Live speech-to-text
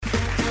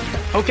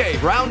Okay,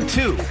 round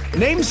two.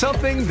 Name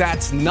something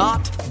that's not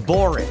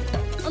boring.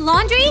 A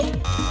laundry?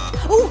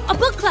 Ooh, a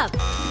book club.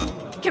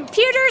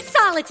 Computer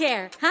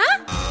solitaire,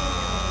 huh?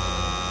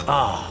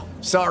 Ah,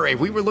 sorry,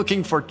 we were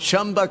looking for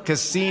Chumba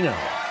Casino.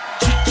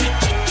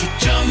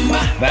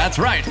 That's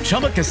right,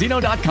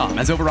 ChumbaCasino.com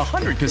has over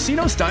 100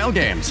 casino-style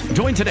games.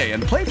 Join today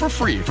and play for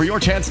free for your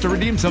chance to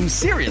redeem some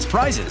serious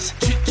prizes.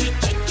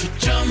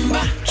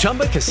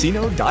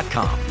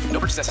 ChumbaCasino.com. No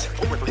purchase necessary.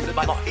 Void where prohibited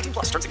by law. 18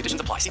 plus. Terms and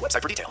conditions apply. See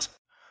website for details.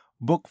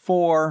 Book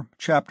 4,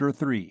 Chapter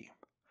 3.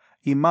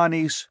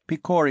 Immanis,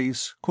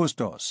 Pecoris,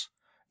 Custos.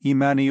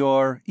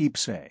 Immanior,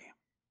 Ipse.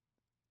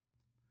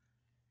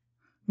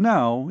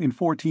 Now, in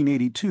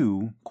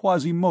 1482,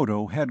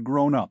 Quasimodo had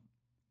grown up.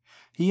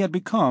 He had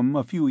become,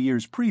 a few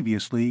years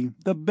previously,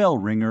 the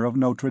bell-ringer of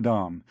Notre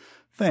Dame,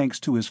 thanks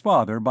to his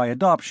father by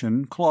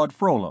adoption, Claude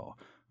Frollo,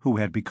 who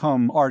had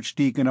become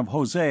Archdeacon of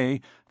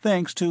José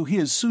thanks to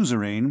his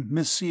suzerain,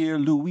 Messire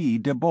Louis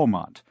de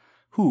Beaumont,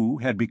 who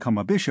had become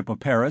a bishop of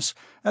Paris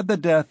at the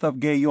death of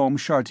Guillaume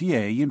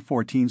Chartier in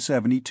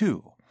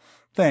 1472,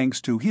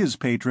 thanks to his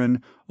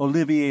patron,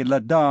 Olivier la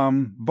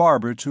Dame,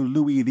 barber to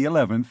Louis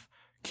XI,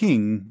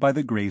 king by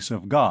the grace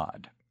of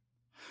God.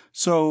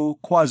 So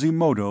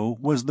Quasimodo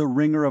was the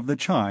ringer of the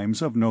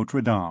chimes of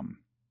Notre Dame.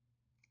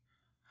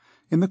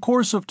 In the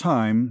course of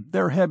time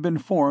there had been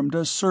formed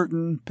a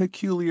certain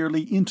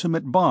peculiarly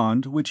intimate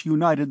bond which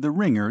united the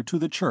ringer to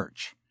the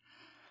Church.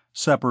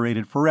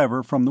 Separated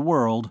forever from the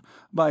world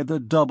by the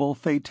double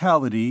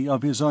fatality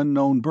of his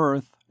unknown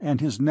birth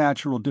and his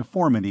natural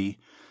deformity,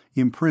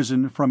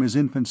 imprisoned from his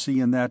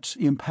infancy in that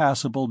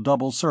impassable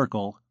double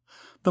circle,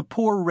 the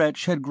poor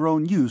wretch had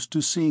grown used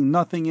to seeing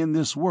nothing in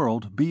this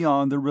world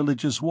beyond the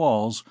religious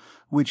walls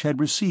which had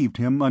received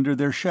him under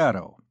their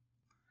shadow.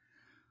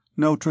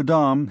 Notre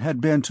Dame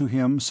had been to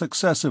him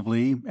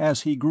successively,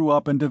 as he grew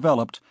up and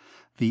developed,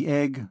 the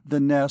egg, the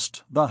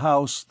nest, the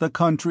house, the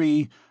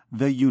country,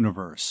 the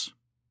universe.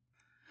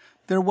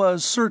 There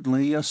was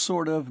certainly a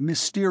sort of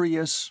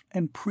mysterious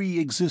and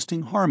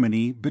pre-existing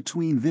harmony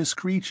between this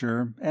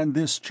creature and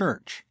this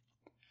church.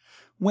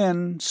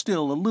 When,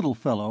 still a little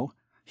fellow,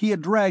 he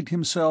had dragged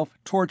himself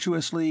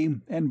tortuously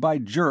and by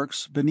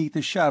jerks beneath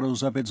the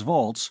shadows of its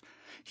vaults,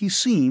 he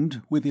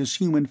seemed, with his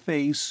human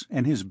face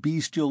and his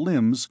bestial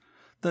limbs,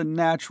 the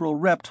natural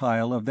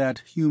reptile of that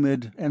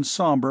humid and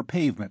sombre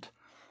pavement,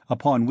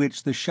 upon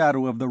which the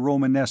shadow of the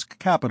Romanesque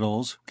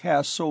capitals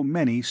cast so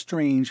many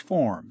strange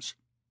forms.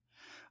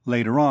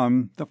 Later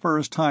on, the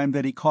first time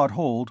that he caught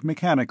hold,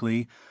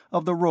 mechanically,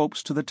 of the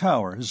ropes to the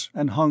towers,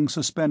 and hung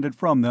suspended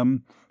from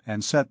them,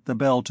 and set the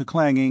bell to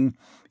clanging,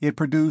 it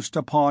produced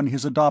upon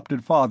his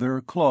adopted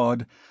father,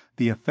 Claude,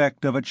 the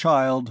effect of a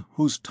child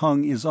whose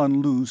tongue is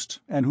unloosed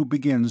and who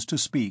begins to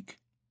speak.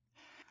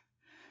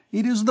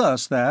 It is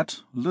thus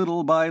that,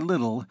 little by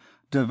little,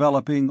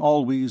 developing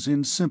always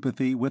in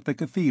sympathy with the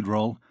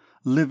cathedral,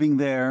 living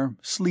there,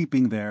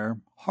 sleeping there,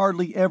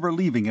 hardly ever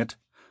leaving it,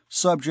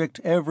 subject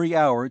every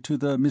hour to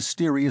the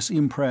mysterious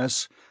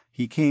impress,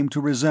 he came to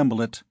resemble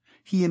it,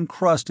 he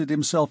encrusted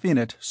himself in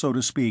it, so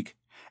to speak,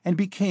 and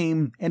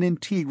became an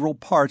integral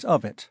part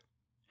of it.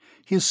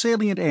 His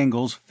salient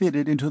angles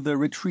fitted into the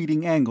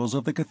retreating angles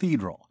of the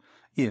cathedral,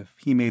 if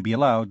he may be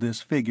allowed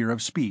this figure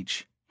of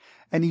speech,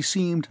 and he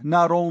seemed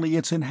not only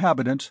its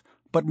inhabitant,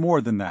 but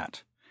more than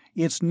that,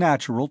 its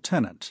natural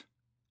tenant.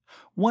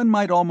 One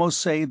might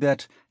almost say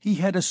that he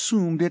had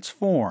assumed its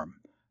form,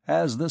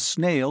 as the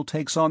snail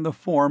takes on the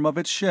form of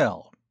its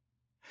shell.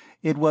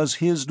 It was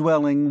his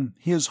dwelling,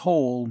 his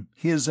hole,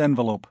 his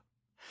envelope.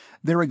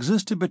 There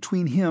existed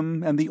between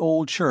him and the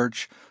old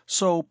church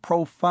so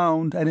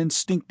profound an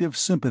instinctive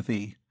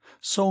sympathy,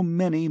 so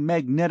many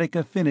magnetic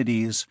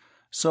affinities,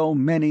 so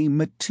many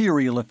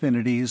material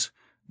affinities,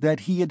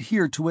 that he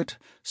adhered to it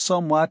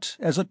somewhat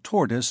as a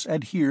tortoise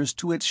adheres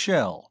to its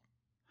shell.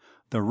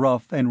 The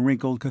rough and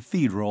wrinkled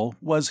cathedral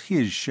was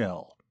his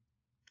shell.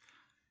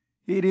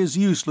 It is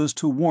useless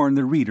to warn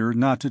the reader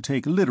not to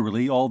take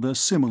literally all the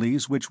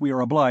similes which we are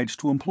obliged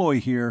to employ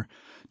here,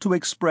 to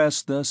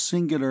express the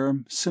singular,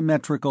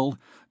 symmetrical,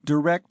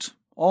 direct,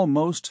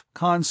 almost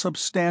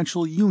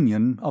consubstantial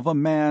union of a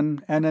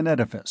man and an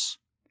edifice.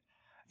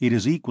 It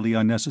is equally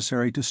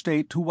unnecessary to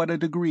state to what a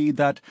degree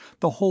that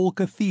the whole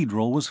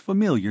cathedral was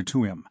familiar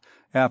to him,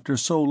 after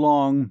so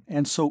long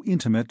and so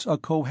intimate a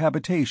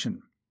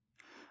cohabitation.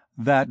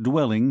 That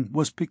dwelling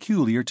was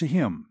peculiar to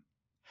him.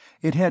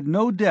 It had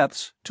no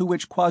depths to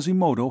which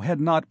Quasimodo had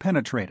not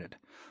penetrated,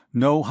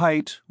 no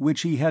height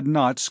which he had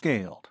not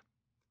scaled.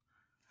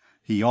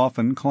 He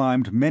often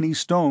climbed many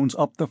stones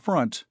up the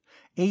front,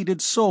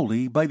 aided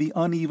solely by the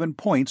uneven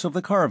points of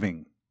the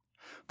carving.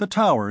 The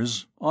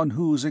towers, on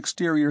whose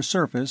exterior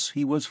surface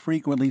he was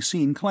frequently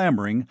seen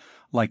clambering,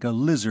 like a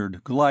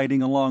lizard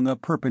gliding along a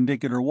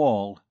perpendicular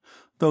wall,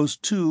 those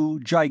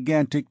two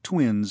gigantic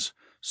twins,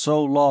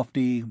 so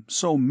lofty,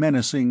 so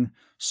menacing,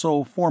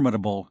 so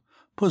formidable,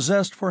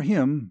 possessed for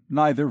him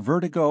neither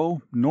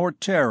vertigo, nor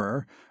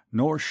terror,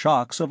 nor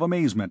shocks of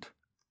amazement.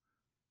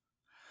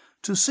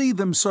 To see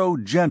them so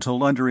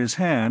gentle under his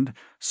hand,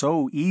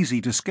 so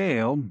easy to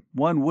scale,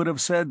 one would have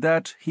said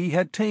that he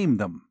had tamed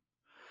them.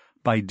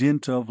 By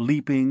dint of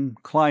leaping,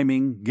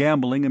 climbing,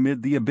 gambling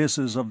amid the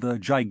abysses of the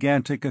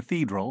gigantic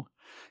cathedral,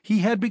 he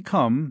had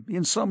become,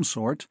 in some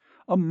sort,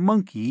 a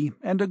monkey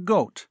and a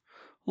goat,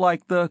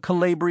 like the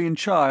Calabrian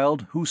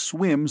child who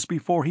swims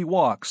before he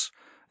walks,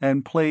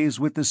 and plays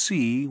with the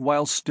sea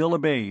while still a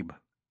babe.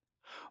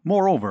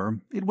 Moreover,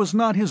 it was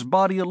not his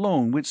body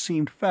alone which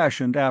seemed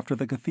fashioned after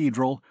the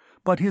cathedral,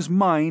 but his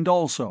mind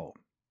also.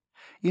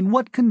 In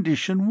what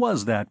condition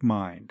was that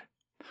mind?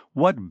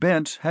 What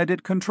bent had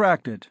it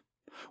contracted?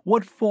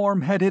 What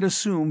form had it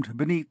assumed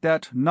beneath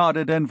that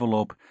knotted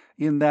envelope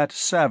in that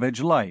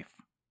savage life?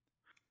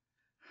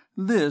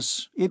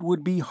 This it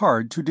would be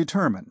hard to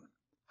determine.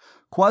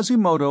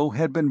 Quasimodo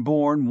had been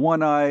born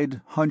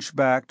one-eyed,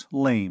 hunchbacked,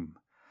 lame.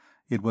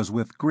 It was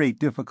with great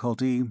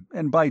difficulty,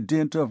 and by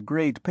dint of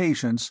great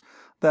patience,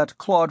 that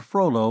Claude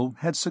Frollo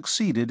had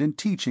succeeded in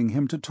teaching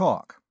him to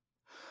talk.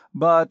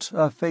 But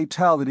a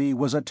fatality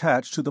was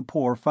attached to the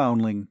poor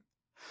foundling.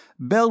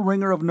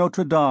 Bell-ringer of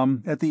Notre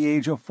Dame at the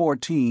age of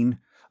 14,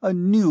 a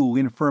new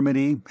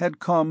infirmity had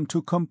come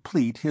to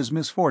complete his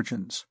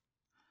misfortunes.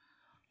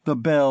 The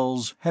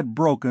bells had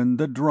broken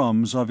the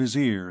drums of his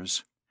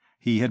ears.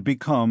 He had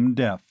become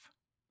deaf.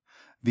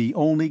 The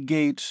only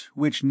gate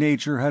which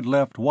nature had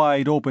left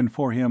wide open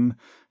for him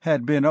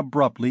had been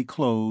abruptly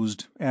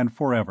closed, and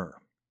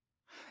forever.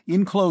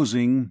 In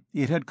closing,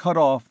 it had cut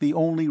off the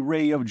only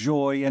ray of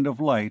joy and of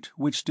light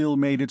which still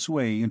made its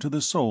way into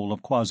the soul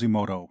of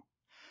Quasimodo.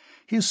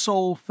 His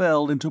soul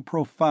fell into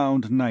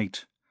profound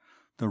night.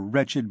 The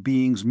wretched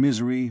being's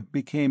misery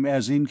became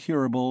as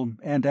incurable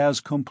and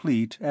as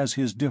complete as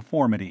his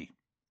deformity.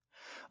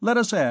 Let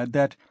us add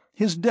that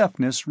his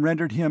deafness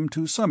rendered him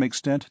to some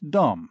extent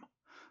dumb,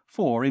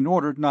 for in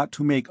order not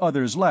to make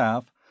others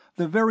laugh,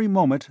 the very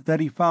moment that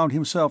he found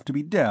himself to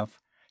be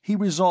deaf, he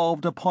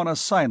resolved upon a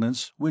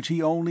silence which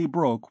he only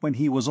broke when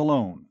he was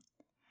alone.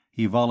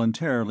 He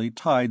voluntarily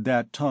tied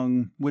that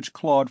tongue which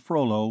Claude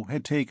Frollo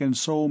had taken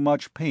so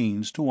much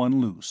pains to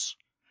unloose.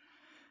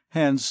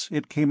 Hence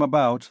it came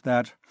about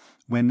that,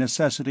 when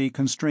necessity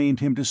constrained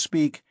him to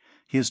speak,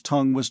 his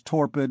tongue was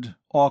torpid,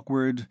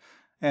 awkward,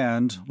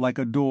 and like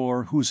a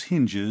door whose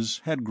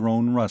hinges had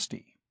grown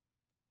rusty.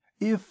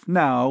 If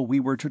now we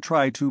were to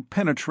try to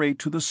penetrate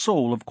to the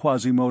soul of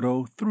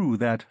Quasimodo through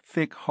that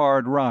thick,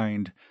 hard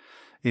rind,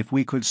 if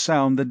we could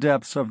sound the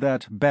depths of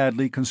that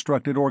badly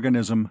constructed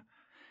organism,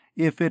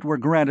 if it were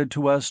granted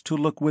to us to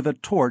look with a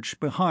torch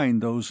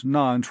behind those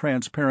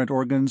non-transparent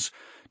organs,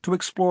 to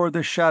explore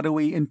the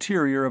shadowy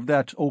interior of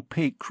that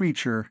opaque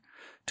creature,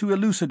 to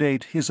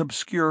elucidate his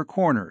obscure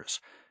corners,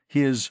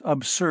 his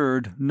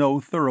absurd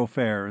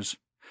no-thoroughfares,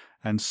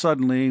 and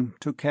suddenly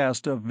to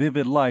cast a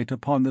vivid light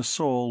upon the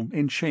soul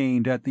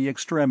enchained at the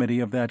extremity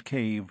of that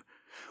cave,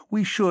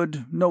 we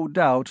should, no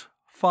doubt,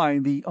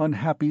 find the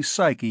unhappy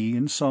psyche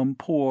in some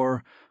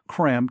poor,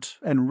 cramped,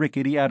 and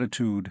rickety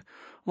attitude,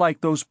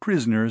 like those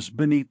prisoners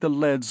beneath the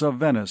leads of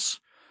Venice,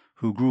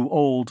 who grew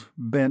old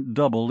bent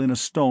double in a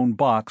stone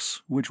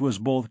box which was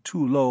both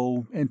too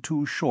low and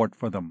too short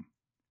for them.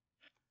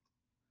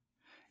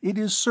 It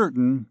is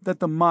certain that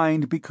the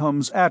mind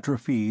becomes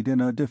atrophied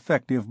in a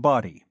defective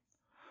body.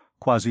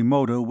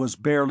 Quasimodo was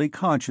barely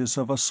conscious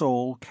of a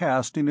soul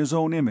cast in his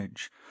own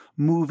image,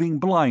 moving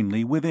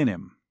blindly within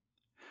him.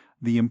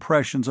 The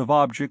impressions of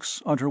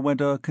objects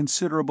underwent a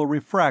considerable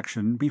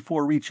refraction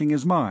before reaching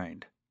his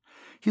mind.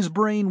 His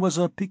brain was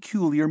a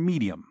peculiar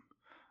medium.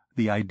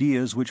 The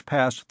ideas which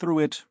passed through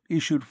it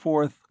issued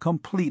forth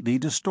completely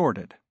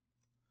distorted.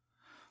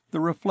 The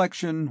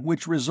reflection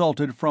which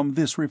resulted from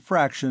this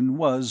refraction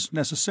was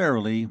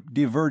necessarily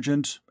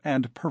divergent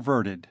and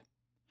perverted.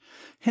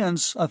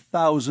 Hence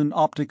 1,000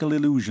 optical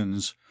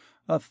illusions,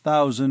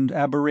 1,000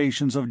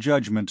 aberrations of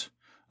judgment,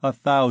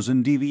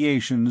 1,000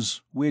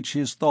 deviations, which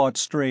his thought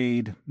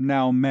strayed,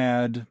 now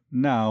mad,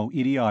 now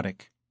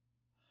idiotic.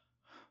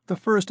 The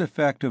first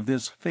effect of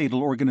this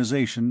fatal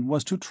organization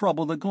was to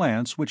trouble the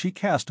glance which he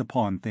cast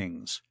upon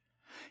things.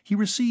 He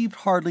received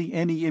hardly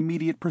any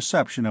immediate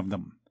perception of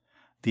them.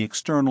 The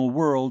external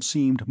world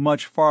seemed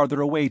much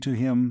farther away to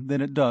him than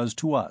it does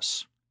to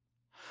us.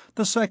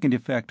 The second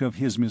effect of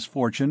his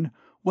misfortune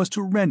was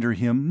to render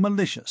him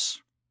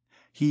malicious.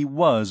 He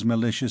was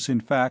malicious, in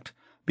fact,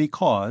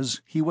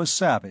 because he was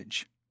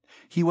savage.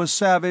 He was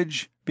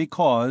savage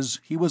because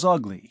he was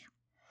ugly.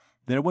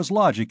 There was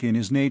logic in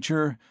his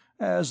nature,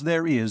 as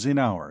there is in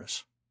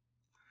ours.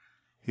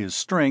 His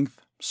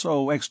strength,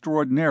 so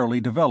extraordinarily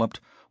developed,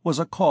 was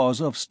a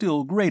cause of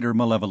still greater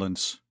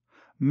malevolence.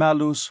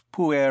 Malus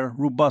puer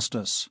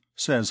robustus,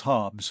 says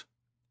Hobbes.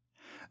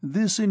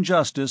 This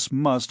injustice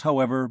must,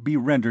 however, be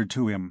rendered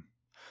to him.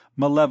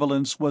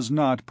 Malevolence was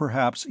not,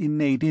 perhaps,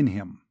 innate in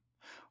him.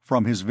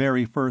 From his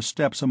very first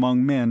steps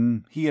among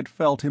men he had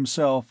felt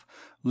himself,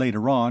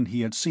 later on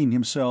he had seen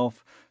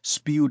himself,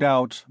 spewed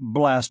out,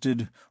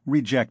 blasted,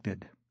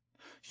 rejected.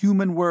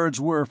 Human words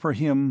were for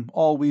him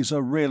always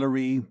a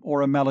raillery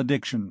or a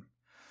malediction.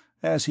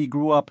 As he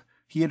grew up,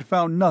 he had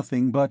found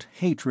nothing but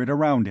hatred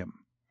around him.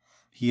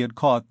 He had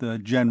caught the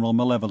general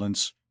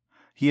malevolence.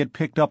 He had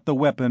picked up the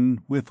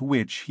weapon with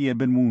which he had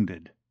been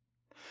wounded.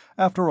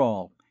 After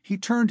all, he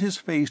turned his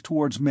face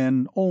towards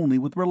men only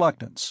with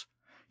reluctance.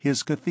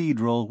 His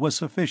cathedral was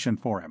sufficient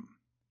for him.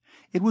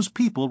 It was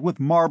peopled with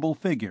marble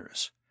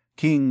figures,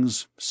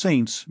 kings,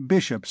 saints,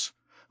 bishops,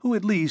 who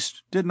at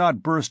least did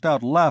not burst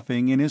out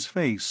laughing in his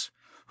face,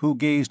 who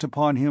gazed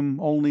upon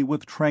him only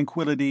with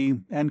tranquillity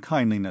and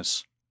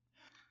kindliness.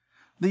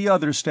 The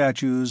other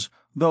statues,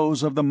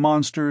 those of the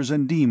monsters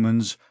and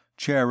demons,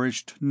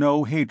 cherished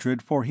no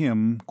hatred for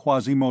him,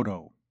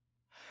 Quasimodo.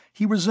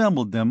 He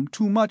resembled them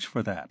too much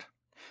for that.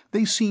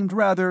 They seemed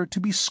rather to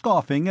be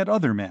scoffing at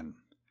other men.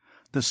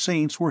 The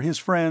saints were his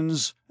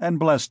friends and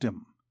blessed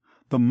him.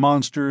 The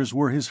monsters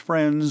were his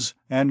friends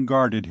and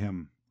guarded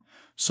him.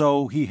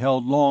 So he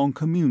held long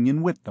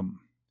communion with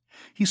them.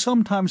 He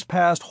sometimes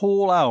passed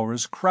whole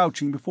hours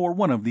crouching before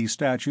one of these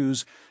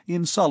statues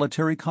in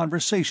solitary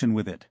conversation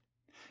with it.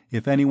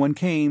 If anyone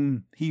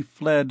came, he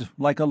fled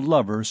like a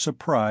lover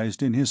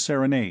surprised in his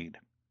serenade.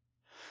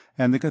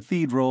 And the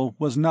cathedral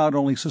was not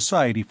only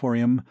society for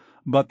him,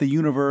 but the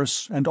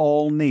universe and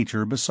all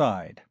nature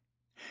beside.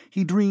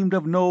 He dreamed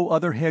of no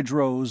other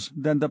hedgerows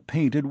than the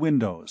painted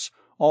windows,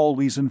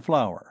 always in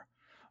flower,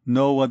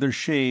 no other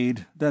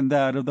shade than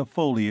that of the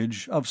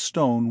foliage of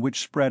stone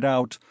which spread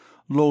out,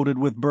 loaded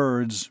with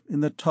birds,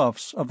 in the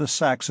tufts of the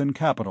Saxon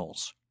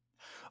capitals,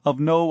 of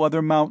no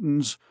other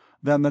mountains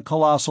than the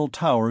colossal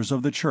towers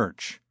of the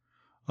church,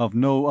 of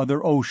no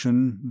other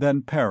ocean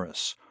than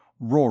Paris,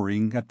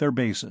 roaring at their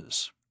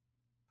bases.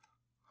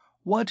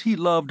 What he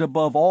loved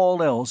above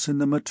all else in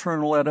the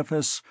maternal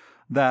edifice,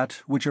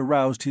 that which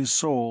aroused his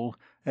soul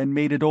and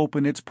made it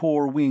open its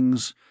poor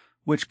wings,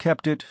 which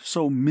kept it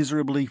so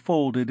miserably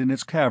folded in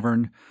its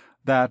cavern,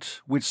 that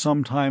which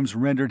sometimes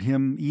rendered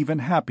him even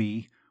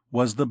happy,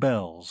 was the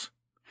bells.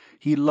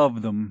 He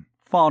loved them,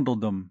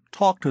 fondled them,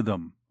 talked to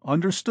them,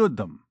 understood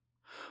them.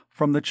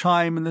 From the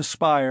chime in the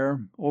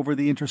spire, over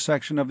the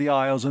intersection of the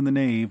aisles in the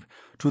nave,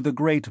 to the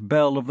great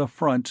bell of the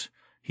front,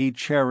 he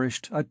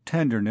cherished a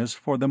tenderness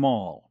for them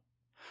all.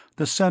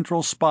 The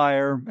central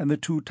spire and the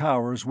two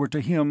towers were to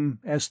him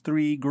as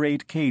three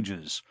great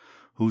cages,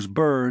 whose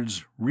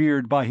birds,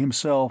 reared by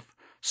himself,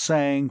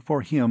 sang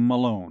for him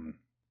alone.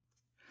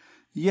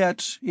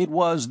 Yet it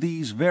was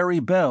these very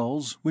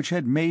bells which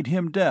had made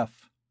him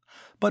deaf.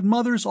 But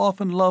mothers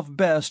often love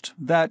best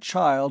that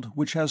child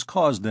which has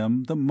caused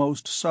them the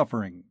most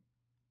suffering.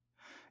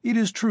 It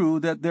is true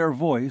that their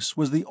voice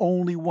was the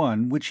only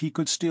one which he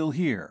could still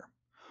hear.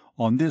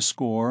 On this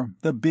score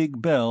the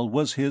big bell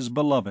was his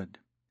beloved.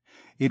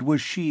 It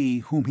was she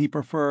whom he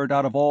preferred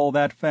out of all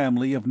that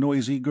family of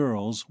noisy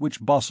girls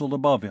which bustled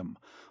above him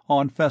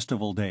on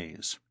festival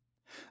days.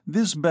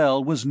 This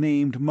bell was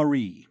named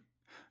Marie.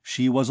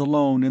 She was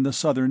alone in the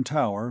southern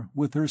tower,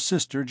 with her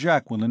sister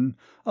Jacqueline,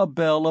 a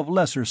bell of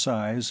lesser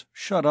size,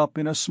 shut up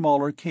in a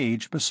smaller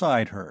cage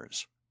beside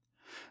hers.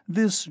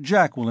 This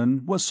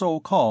Jacqueline was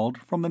so called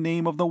from the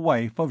name of the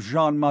wife of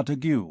Jean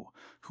Montague,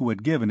 who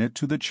had given it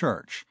to the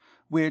church,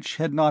 which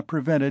had not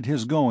prevented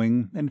his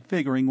going and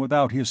figuring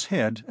without his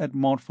head at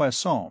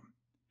Montfaucon.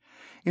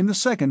 In the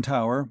second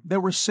tower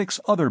there were 6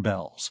 other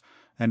bells,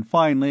 and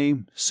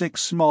finally 6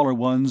 smaller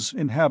ones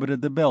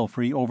inhabited the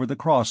belfry over the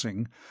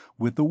crossing,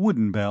 with the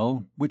wooden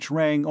bell, which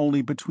rang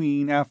only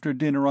between after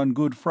dinner on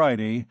Good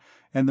Friday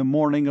and the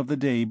morning of the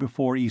day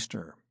before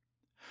Easter.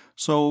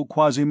 So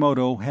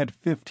Quasimodo had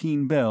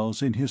 15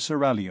 bells in his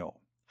seraglio,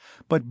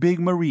 but Big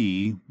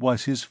Marie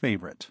was his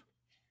favorite.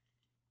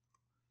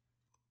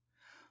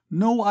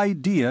 No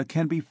idea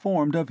can be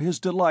formed of his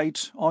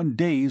delight on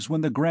days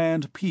when the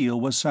grand peal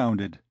was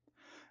sounded.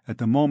 At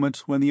the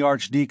moment when the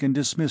Archdeacon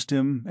dismissed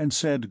him and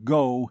said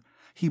 "Go,"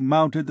 he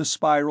mounted the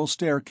spiral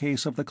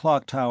staircase of the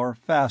clock-tower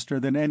faster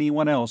than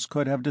anyone else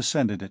could have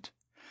descended it.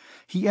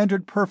 He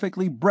entered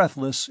perfectly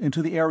breathless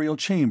into the aerial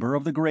chamber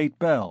of the great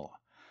bell.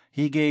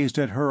 He gazed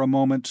at her a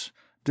moment,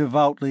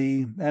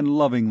 devoutly and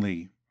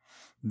lovingly.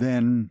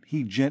 Then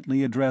he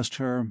gently addressed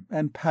her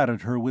and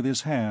patted her with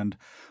his hand,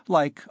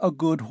 like a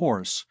good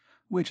horse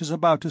which is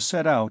about to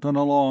set out on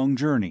a long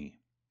journey.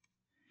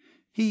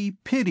 He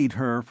pitied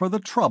her for the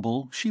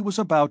trouble she was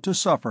about to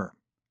suffer.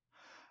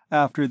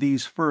 After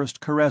these first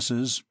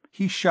caresses,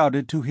 he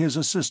shouted to his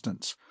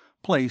assistants,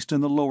 placed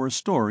in the lower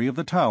story of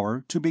the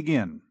tower, to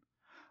begin.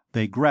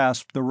 They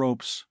grasped the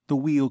ropes, the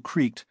wheel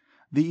creaked,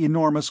 the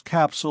enormous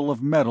capsule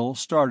of metal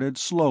started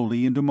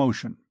slowly into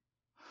motion.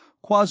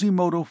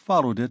 Quasimodo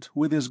followed it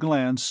with his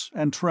glance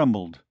and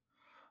trembled.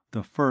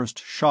 The first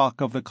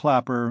shock of the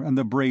clapper and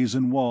the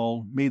brazen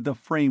wall made the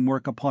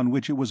framework upon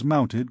which it was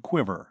mounted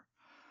quiver.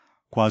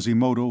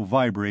 Quasimodo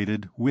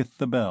vibrated with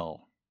the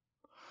bell.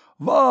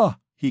 "Va!"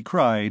 he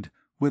cried,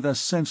 with a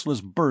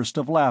senseless burst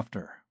of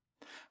laughter.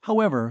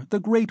 However, the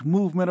great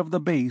movement of the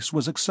base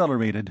was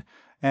accelerated,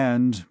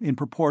 and, in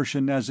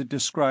proportion as it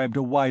described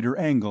a wider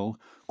angle,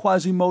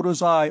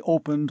 Quasimodo's eye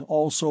opened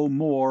also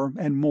more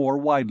and more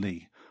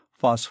widely,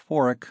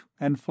 phosphoric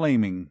and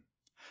flaming.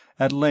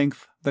 At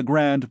length the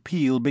grand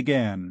peal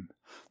began,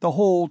 The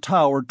whole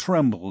tower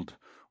trembled.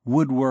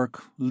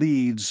 Woodwork,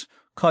 leads,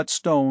 cut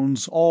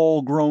stones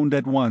all groaned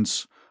at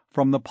once,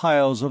 from the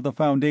piles of the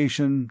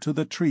foundation to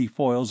the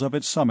trefoils of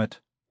its summit.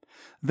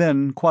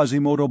 Then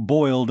Quasimodo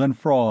boiled and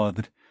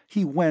frothed.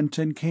 He went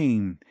and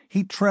came.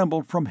 He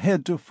trembled from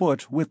head to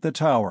foot with the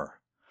tower.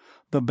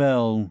 The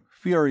bell,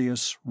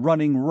 furious,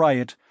 running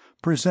riot,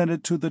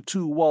 presented to the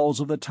two walls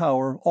of the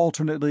tower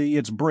alternately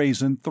its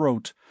brazen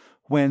throat,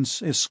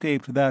 whence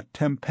escaped that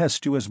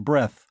tempestuous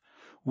breath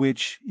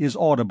which is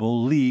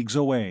audible leagues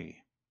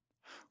away.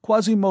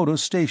 Quasimodo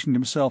stationed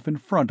himself in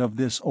front of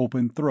this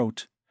open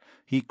throat.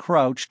 He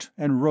crouched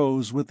and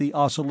rose with the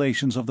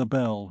oscillations of the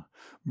bell,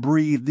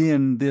 breathed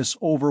in this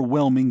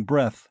overwhelming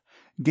breath,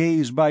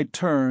 gazed by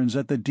turns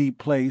at the deep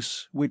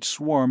place which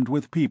swarmed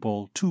with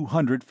people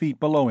 200 feet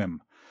below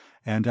him,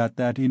 and at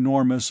that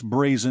enormous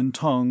brazen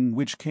tongue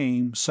which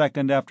came,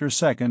 second after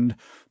second,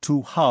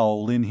 to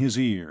howl in his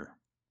ear.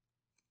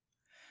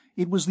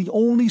 It was the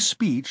only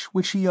speech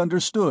which he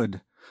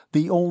understood,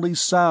 the only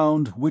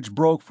sound which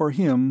broke for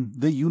him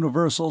the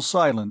universal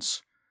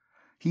silence.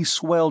 He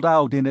swelled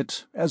out in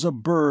it as a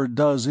bird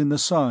does in the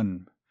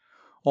sun.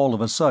 All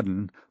of a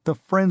sudden the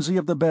frenzy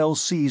of the bell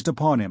seized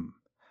upon him.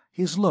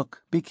 His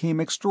look became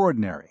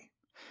extraordinary.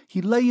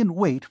 He lay in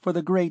wait for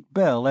the great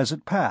bell as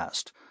it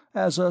passed,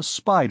 as a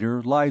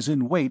spider lies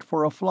in wait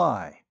for a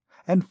fly,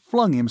 and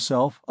flung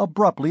himself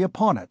abruptly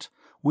upon it,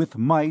 with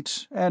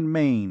might and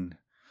main.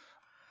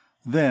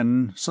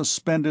 Then,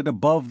 suspended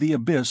above the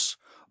abyss,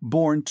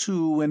 borne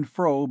to and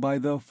fro by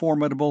the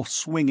formidable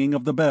swinging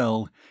of the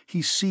bell,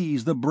 he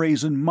seized the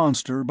brazen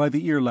monster by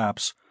the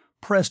ear-laps,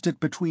 pressed it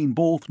between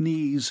both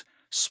knees,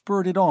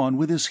 spurred it on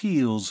with his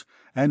heels,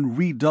 and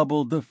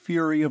redoubled the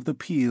fury of the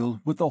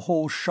peal with the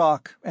whole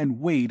shock and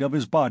weight of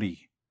his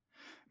body.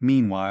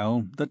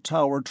 Meanwhile the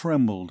tower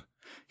trembled.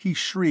 He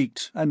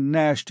shrieked and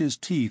gnashed his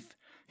teeth,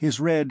 his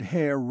red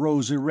hair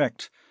rose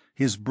erect,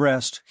 his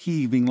breast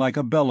heaving like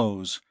a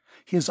bellows,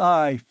 his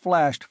eye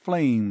flashed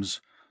flames,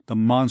 the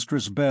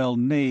monstrous bell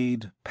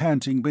neighed,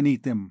 panting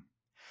beneath him.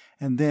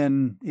 And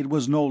then it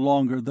was no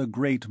longer the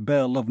great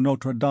bell of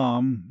Notre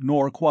Dame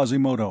nor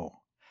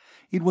Quasimodo.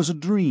 It was a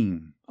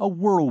dream, a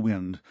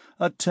whirlwind,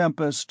 a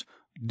tempest,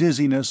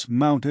 dizziness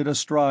mounted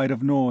astride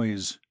of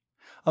noise.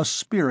 A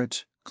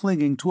spirit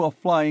clinging to a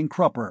flying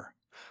crupper,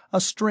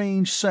 a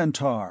strange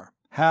centaur,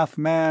 half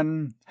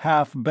man,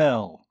 half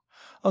bell,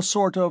 a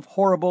sort of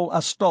horrible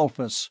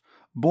Astolphus,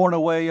 borne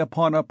away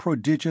upon a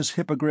prodigious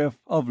hippogriff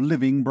of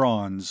living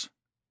bronze.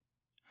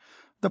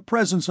 The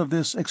presence of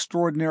this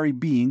extraordinary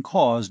being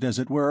caused, as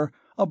it were,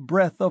 a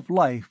breath of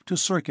life to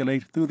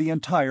circulate through the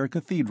entire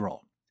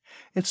cathedral.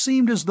 It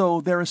seemed as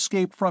though there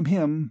escaped from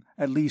him,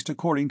 at least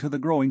according to the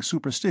growing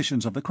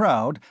superstitions of the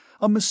crowd,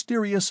 a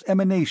mysterious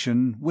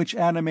emanation which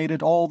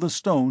animated all the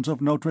stones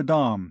of Notre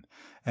Dame,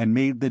 and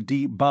made the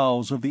deep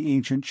bowels of the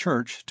ancient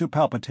church to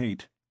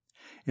palpitate.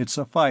 It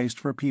sufficed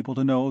for people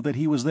to know that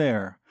he was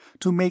there,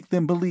 to make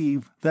them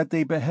believe that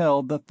they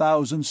beheld the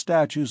 1,000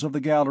 statues of the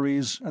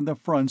galleries and the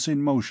fronts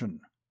in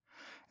motion.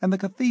 And the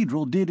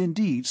cathedral did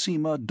indeed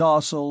seem a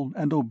docile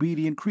and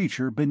obedient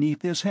creature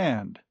beneath his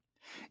hand.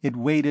 It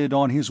waited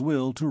on his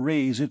will to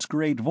raise its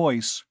great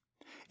voice.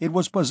 It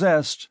was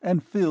possessed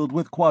and filled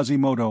with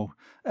Quasimodo,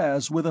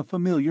 as with a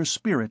familiar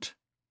spirit.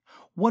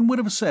 One would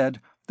have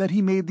said that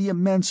he made the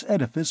immense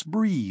edifice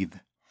breathe.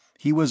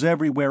 He was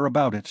everywhere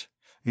about it.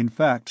 In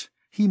fact,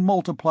 he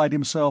multiplied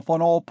himself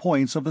on all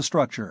points of the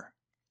structure.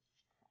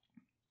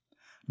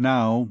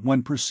 Now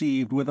one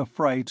perceived with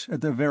affright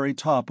at the very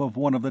top of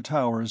one of the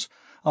towers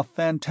a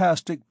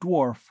fantastic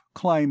dwarf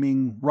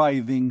climbing,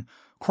 writhing,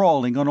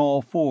 crawling on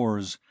all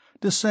fours,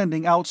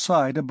 descending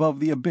outside above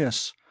the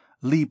abyss,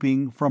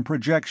 leaping from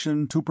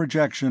projection to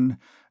projection,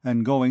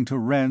 and going to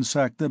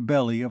ransack the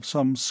belly of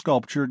some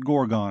sculptured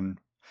Gorgon.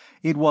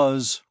 It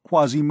was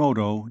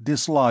Quasimodo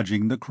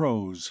dislodging the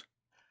crows.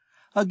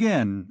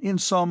 Again, in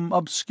some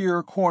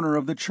obscure corner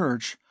of the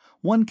church,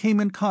 one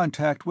came in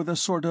contact with a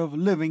sort of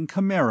living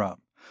chimera,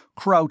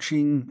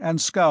 crouching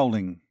and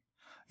scowling.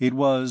 It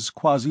was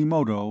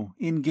Quasimodo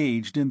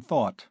engaged in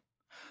thought.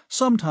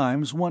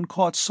 Sometimes one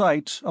caught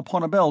sight,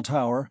 upon a bell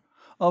tower,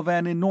 of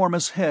an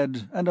enormous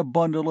head and a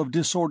bundle of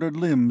disordered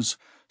limbs,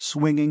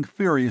 swinging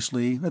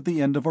furiously at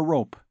the end of a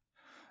rope.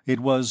 It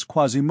was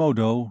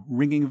Quasimodo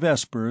ringing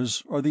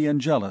vespers or the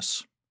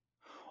Angelus.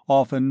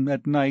 Often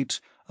at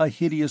night a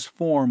hideous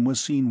form was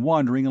seen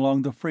wandering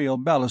along the frail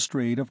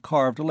balustrade of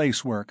carved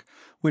lacework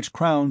which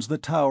crowns the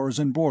towers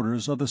and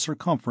borders of the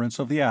circumference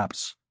of the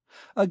apse.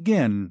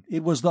 Again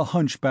it was the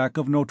Hunchback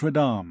of Notre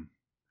Dame.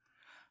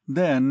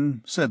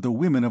 Then, said the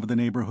women of the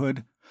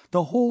neighborhood,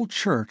 the whole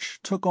church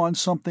took on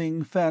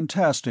something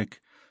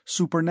fantastic,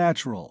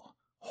 supernatural,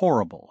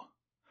 horrible.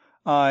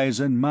 Eyes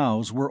and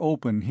mouths were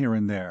open here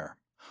and there.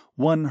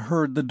 One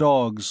heard the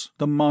dogs,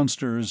 the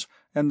monsters,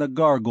 and the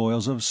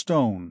gargoyles of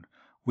stone,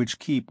 which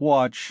keep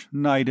watch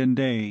night and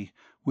day,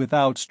 with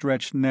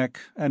outstretched neck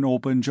and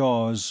open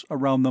jaws,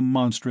 around the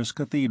monstrous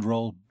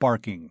cathedral,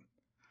 barking.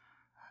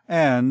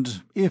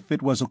 And, if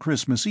it was a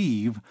Christmas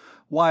Eve,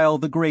 while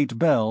the great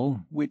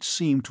bell, which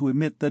seemed to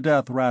emit the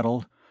death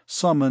rattle,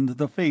 summoned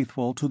the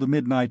faithful to the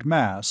midnight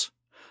mass,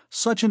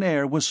 such an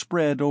air was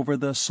spread over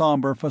the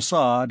sombre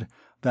façade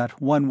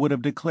that one would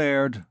have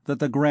declared that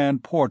the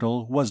grand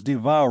portal was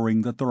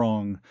devouring the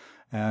throng,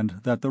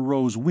 and that the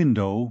rose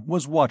window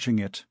was watching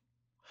it.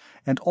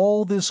 And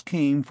all this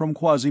came from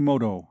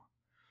Quasimodo.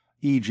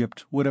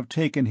 Egypt would have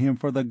taken him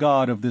for the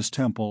god of this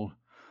temple.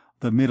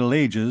 The Middle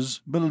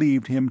Ages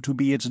believed him to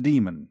be its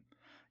demon.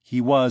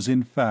 He was,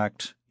 in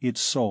fact, its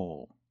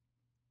soul.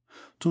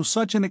 To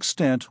such an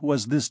extent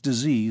was this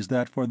disease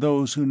that for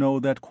those who know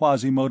that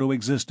Quasimodo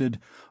existed,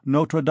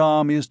 Notre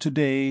Dame is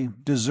today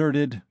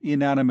deserted,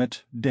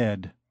 inanimate,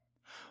 dead.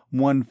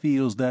 One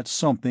feels that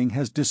something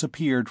has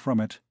disappeared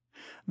from it.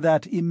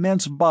 That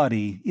immense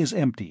body is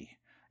empty.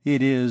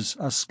 It is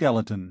a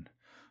skeleton.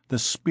 The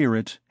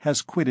spirit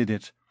has quitted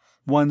it.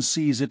 One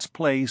sees its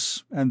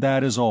place, and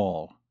that is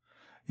all.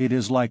 It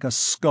is like a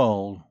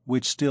skull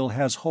which still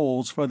has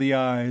holes for the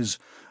eyes,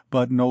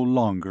 but no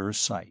longer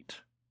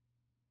sight.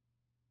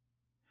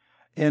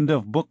 End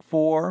of Book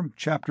 4,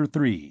 Chapter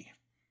 3.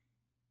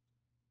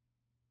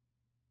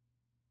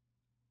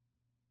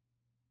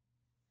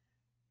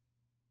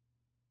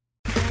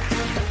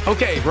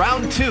 Okay,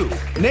 round 2.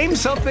 Name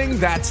something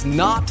that's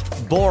not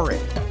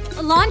boring.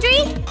 A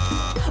laundry?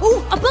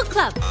 Ooh, a book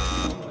club.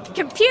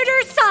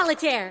 Computer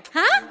solitaire,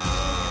 huh?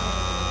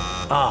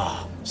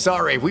 Ah,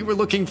 sorry, we were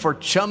looking for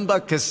Chumba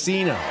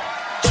Casino.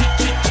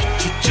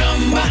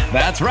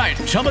 That's right,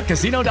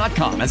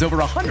 ChumbaCasino.com has over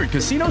 100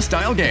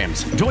 casino-style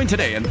games. Join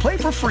today and play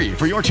for free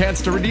for your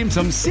chance to redeem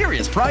some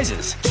serious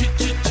prizes.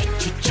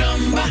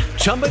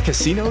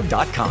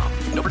 ChumbaCasino.com.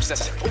 No purchase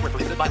necessary. Void where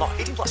prohibited by law.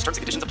 18+ terms and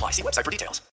conditions apply. See website for details.